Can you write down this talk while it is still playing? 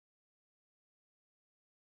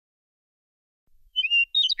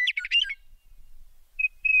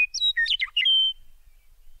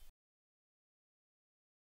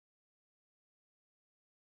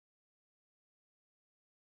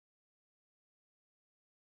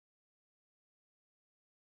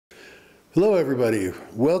Hello, everybody.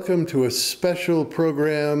 Welcome to a special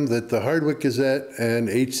program that the Hardwick Gazette and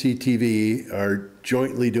HCTV are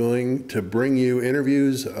jointly doing to bring you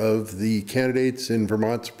interviews of the candidates in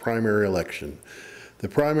Vermont's primary election. The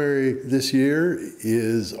primary this year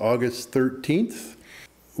is August 13th.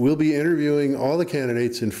 We'll be interviewing all the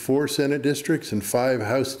candidates in 4 Senate districts and 5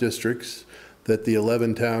 House districts that the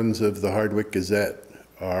 11 towns of the Hardwick Gazette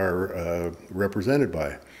are represented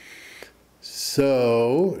by.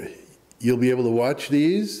 So you'll be able to watch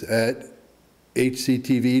these at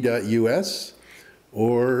hctv.us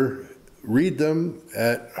or read them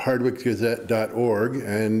at hardwickgazette.org,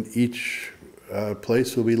 and each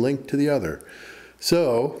place will be linked to the other.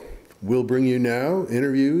 So we'll bring you now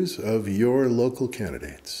interviews of your local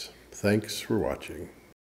candidates. Thanks for watching.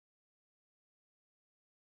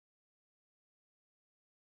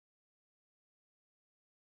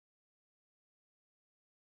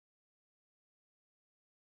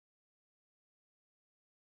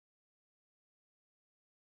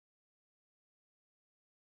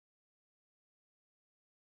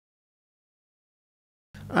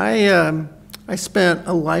 I spent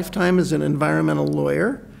a lifetime as an environmental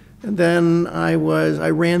lawyer, and then I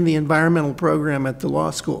ran the environmental program at the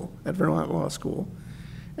law school, at Vermont Law School,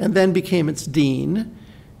 and then became its dean,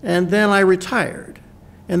 and then I retired,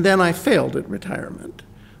 and then I failed at retirement.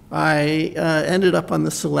 I ended up on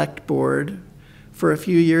the select board for a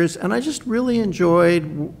few years, and I just really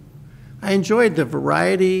enjoyed the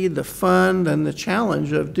variety, the fun, and the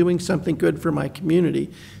challenge of doing something good for my community.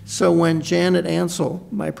 So when Janet Ansell,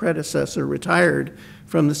 my predecessor, retired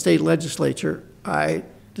from the state legislature, I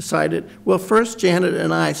decided, well, first Janet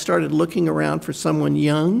and I started looking around for someone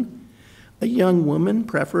young, a young woman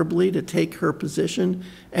preferably, to take her position,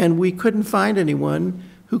 and we couldn't find anyone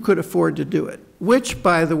who could afford to do it, which,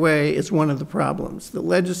 by the way, is one of the problems. The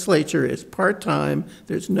legislature is part-time,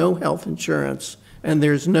 there's no health insurance, and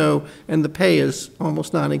the pay is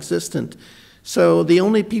almost non-existent. So the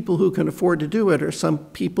only people who can afford to do it are some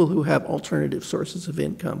people who have alternative sources of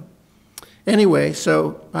income. Anyway,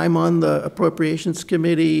 so I'm on the Appropriations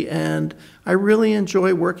Committee, and I really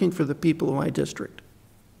enjoy working for the people of my district.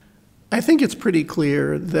 I think it's pretty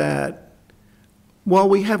clear that while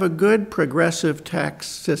we have a good progressive tax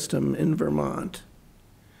system in Vermont,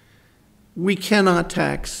 we cannot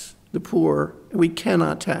tax the poor, we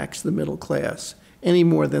cannot tax the middle class any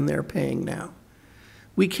more than they're paying now.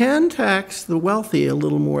 We can tax the wealthy a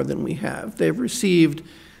little more than we have. They've received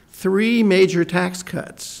 3 major tax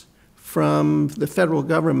cuts from the federal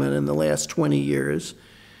government in the last 20 years,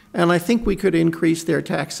 and I think we could increase their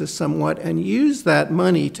taxes somewhat and use that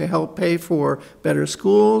money to help pay for better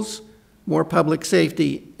schools, more public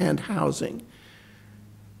safety, and housing.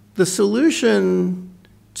 The solution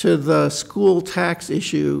to the school tax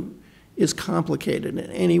issue is complicated,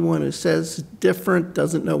 and anyone who says different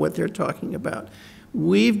doesn't know what they're talking about.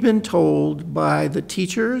 We've been told by the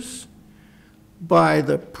teachers, by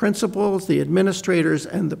the principals, the administrators,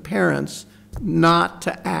 and the parents not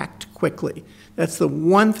to act quickly. That's the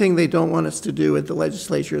one thing they don't want us to do at the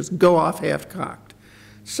legislature, is go off half-cocked.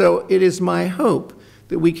 So it is my hope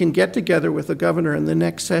that we can get together with the governor in the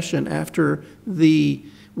next session after we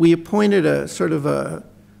appointed a sort of a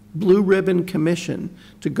blue ribbon commission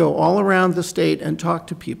to go all around the state and talk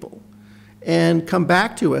to people and come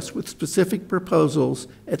back to us with specific proposals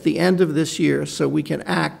at the end of this year so we can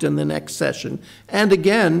act in the next session and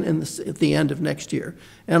again at the end of next year.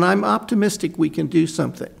 And I'm optimistic we can do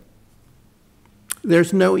something.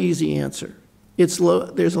 There's no easy answer. There's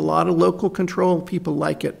a lot of local control. People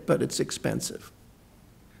like it, but it's expensive.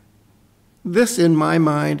 This, in my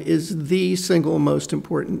mind, is the single most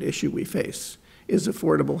important issue we face, is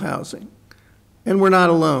affordable housing. And we're not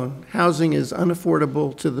alone. Housing is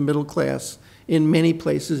unaffordable to the middle class in many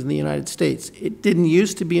places in the United States. It didn't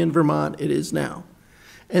used to be in Vermont, it is now.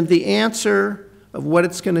 And the answer of what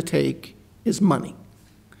it's going to take is money.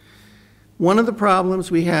 One of the problems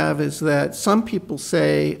we have is that some people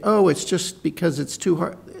say, oh, it's just because it's too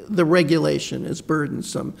hard. The regulation is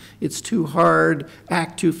burdensome. It's too hard,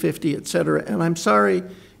 Act 250, et cetera. And I'm sorry,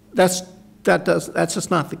 that's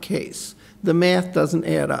just not the case. The math doesn't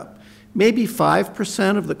add up. Maybe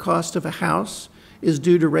 5% of the cost of a house is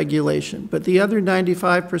due to regulation, but the other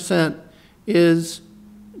 95% is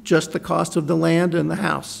just the cost of the land and the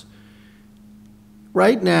house.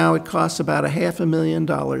 Right now, it costs about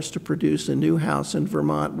 $500,000 to produce a new house in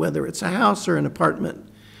Vermont, whether it's a house or an apartment.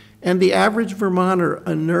 And the average Vermonter,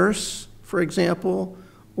 a nurse, for example,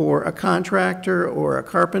 or a contractor or a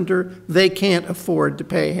carpenter, they can't afford to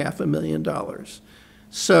pay $500,000.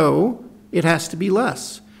 So it has to be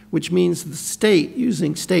less, which means the state,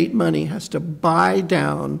 using state money, has to buy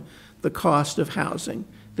down the cost of housing.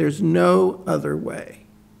 There's no other way.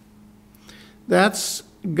 That's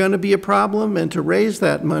going to be a problem, and to raise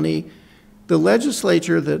that money, the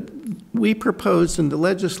legislature that we proposed in the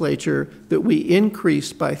legislature that we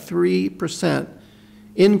increased by 3%,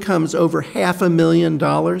 incomes over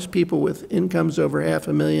 $500,000, people with incomes over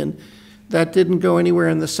 $500,000, that didn't go anywhere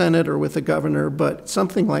in the Senate or with the governor, but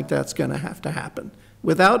something like that's going to have to happen.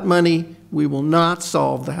 Without money, we will not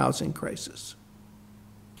solve the housing crisis.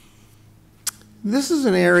 This is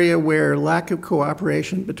an area where lack of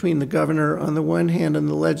cooperation between the governor on the one hand and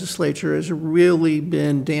the legislature has really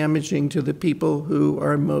been damaging to the people who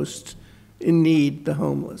are most in need, the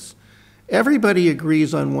homeless. Everybody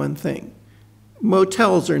agrees on one thing.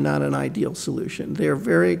 Motels are not an ideal solution. They're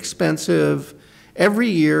very expensive. Every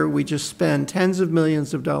year we just spend tens of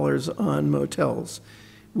millions of dollars on motels.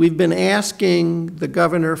 We've been asking the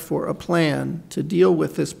governor for a plan to deal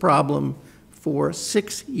with this problem for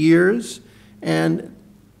 6 years, and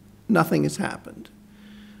nothing has happened.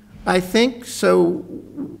 I think so.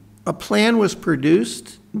 A plan was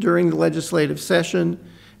produced during the legislative session,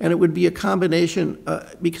 and it would be a combination,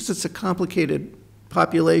 because it's a complicated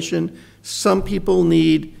population. Some people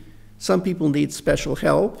need special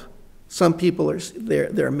help. Some people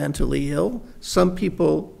they're mentally ill. Some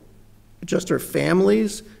people just are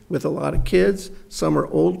families with a lot of kids. Some are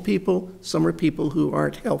old people. Some are people who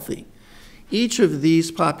aren't healthy. Each of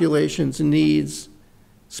these populations needs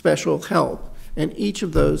special help, and each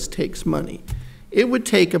of those takes money. It would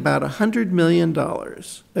take about $100 million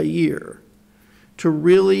a year to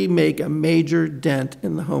really make a major dent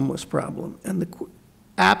in the homeless problem. And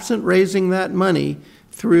absent raising that money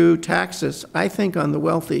through taxes, I think on the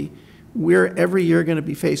wealthy, we're every year going to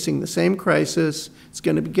be facing the same crisis. It's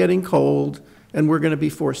going to be getting cold, and we're going to be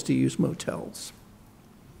forced to use motels.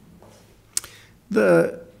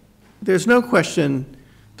 There's no question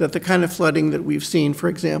that the kind of flooding that we've seen, for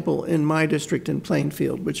example, in my district in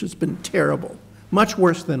Plainfield, which has been terrible, much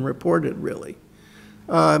worse than reported, really.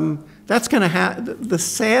 That's going to have, the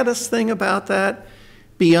saddest thing about that,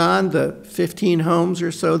 beyond the 15 homes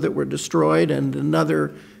or so that were destroyed and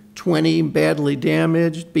another 20 badly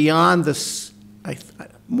damaged, beyond the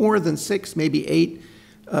more than 6, maybe 8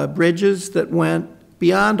 bridges that went,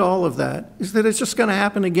 beyond all of that, is that it's just going to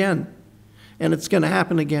happen again. And it's going to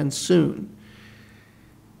happen again soon.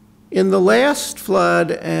 In the last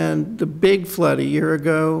flood and the big flood a year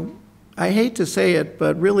ago, I hate to say it,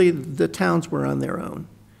 but really the towns were on their own.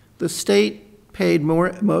 The state paid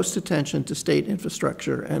most attention to state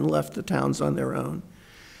infrastructure and left the towns on their own.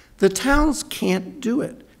 The towns can't do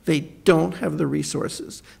it. They don't have the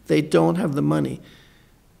resources. They don't have the money.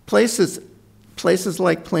 Places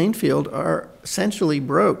like Plainfield are essentially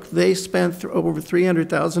broke. They spent over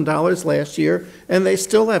 $300,000 last year, and they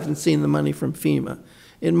still haven't seen the money from FEMA.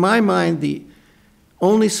 In my mind, the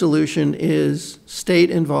only solution is state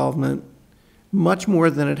involvement, much more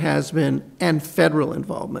than it has been, and federal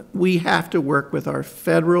involvement. We have to work with our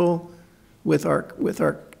with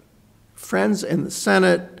our friends in the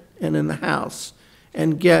Senate and in the House,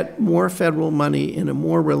 and get more federal money in a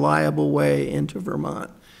more reliable way into Vermont.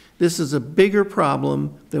 This is a bigger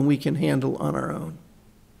problem than we can handle on our own.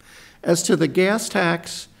 As to the gas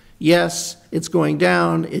tax, yes, it's going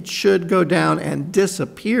down. It should go down and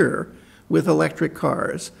disappear with electric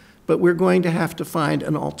cars. But we're going to have to find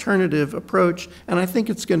an alternative approach, and I think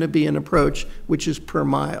it's going to be an approach which is per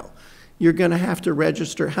mile. You're going to have to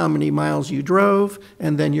register how many miles you drove,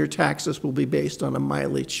 and then your taxes will be based on a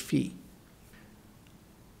mileage fee.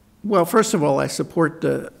 Well, first of all, I support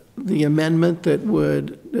the amendment that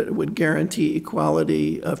would guarantee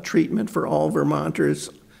equality of treatment for all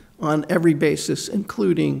Vermonters on every basis,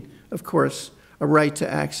 including, of course, a right to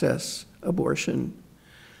access abortion.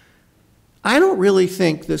 I don't really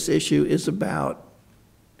think this issue is about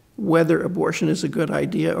whether abortion is a good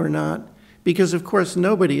idea or not, because, of course,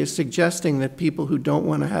 nobody is suggesting that people who don't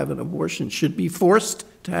want to have an abortion should be forced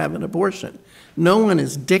to have an abortion. No one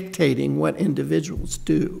is dictating what individuals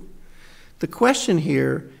do. The question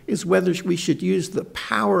here is whether we should use the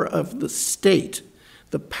power of the state,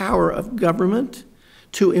 the power of government,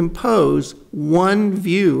 to impose one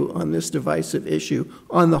view on this divisive issue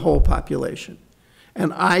on the whole population.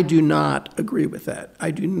 And I do not agree with that.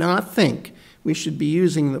 I do not think we should be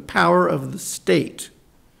using the power of the state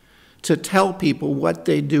to tell people what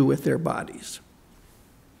they do with their bodies.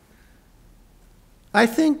 I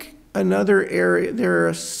think another area, there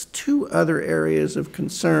are 2 other areas of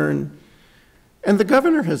concern, and the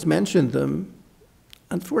governor has mentioned them.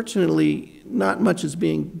 Unfortunately, not much is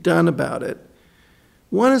being done about it.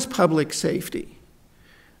 One is public safety.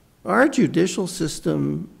 our judicial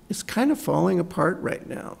system is kind of falling apart right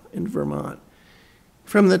now in Vermont.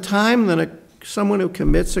 From the time that someone who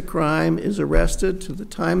commits a crime is arrested to the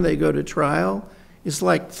time they go to trial is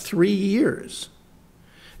like 3 years.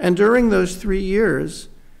 And during those 3 years,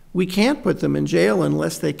 we can't put them in jail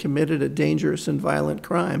unless they committed a dangerous and violent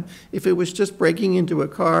crime. If it was just breaking into a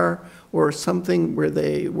car or something where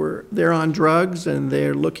they're on drugs and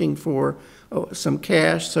they're looking for some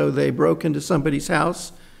cash, so they broke into somebody's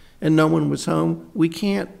house and no one was home, we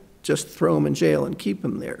can't just throw them in jail and keep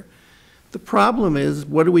them there. The problem is,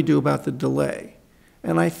 what do we do about the delay?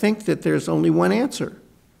 And I think that there's only one answer: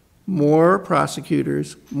 more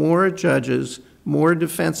prosecutors, more judges, more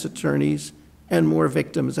defense attorneys, and more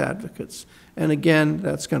victims advocates. And again,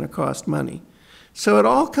 that's going to cost money. So it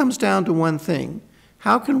all comes down to one thing: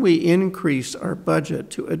 how can we increase our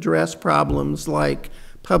budget to address problems like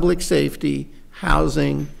public safety,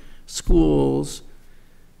 housing, schools,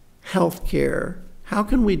 healthcare? How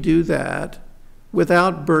can we do that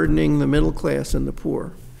without burdening the middle class and the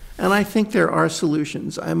poor? And I think there are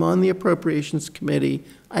solutions. I'm on the Appropriations Committee.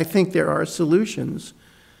 I think there are solutions,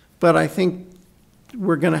 but I think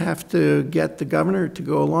we're going to have to get the governor to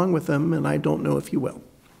go along with them, and I don't know if he will.